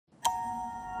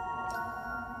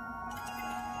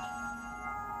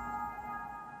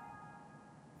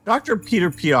Dr.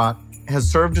 Peter Piot has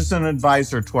served as an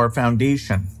advisor to our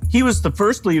foundation. He was the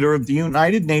first leader of the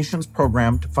United Nations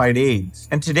program to fight AIDS,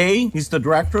 and today he's the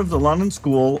director of the London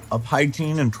School of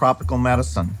Hygiene and Tropical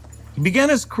Medicine. He began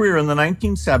his career in the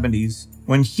 1970s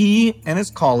when he and his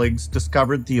colleagues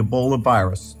discovered the Ebola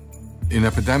virus. In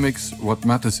epidemics, what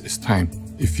matters is time.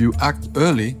 If you act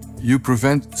early, you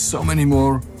prevent so many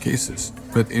more cases.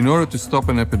 But in order to stop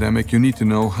an epidemic, you need to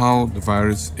know how the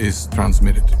virus is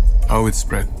transmitted, how it's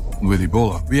spread. With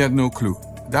Ebola, we had no clue.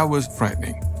 That was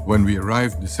frightening. When we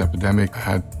arrived, this epidemic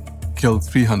had killed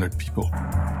 300 people.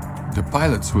 The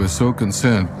pilots were so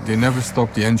concerned, they never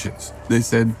stopped the engines. They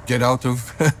said, get out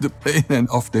of the plane, and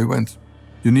off they went.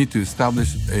 You need to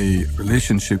establish a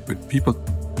relationship with people.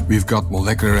 We've got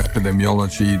molecular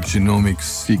epidemiology, genomics,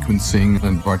 sequencing,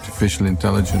 and artificial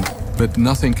intelligence. But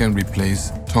nothing can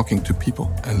replace talking to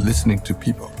people and listening to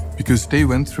people, because they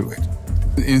went through it.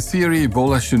 In theory,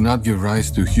 Ebola should not give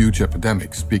rise to huge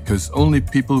epidemics, because only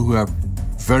people who have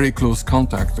very close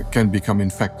contact can become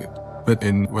infected. But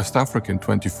in West Africa in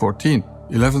 2014,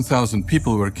 11,000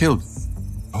 people were killed.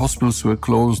 Hospitals were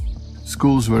closed,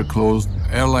 schools were closed,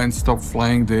 airlines stopped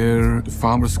flying there, the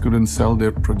farmers couldn't sell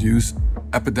their produce.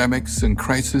 Epidemics and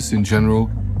crises in general,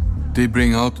 they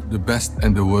bring out the best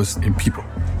and the worst in people.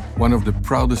 One of the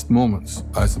proudest moments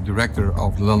as the director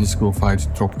of the London School of Hygiene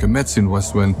and Tropical Medicine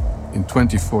was when, in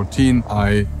 2014,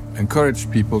 I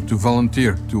encouraged people to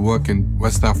volunteer to work in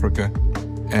West Africa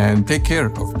and take care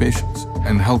of patients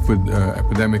and help with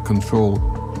epidemic control.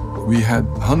 We had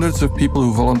hundreds of people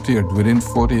who volunteered within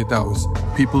 48 hours.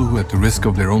 People who, at the risk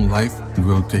of their own life,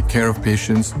 will take care of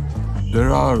patients.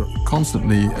 There are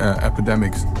constantly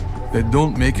epidemics that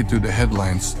don't make it to the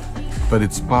headlines, but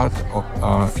it's part of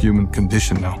our human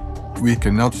condition now. We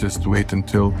cannot just wait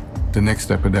until the next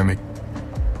epidemic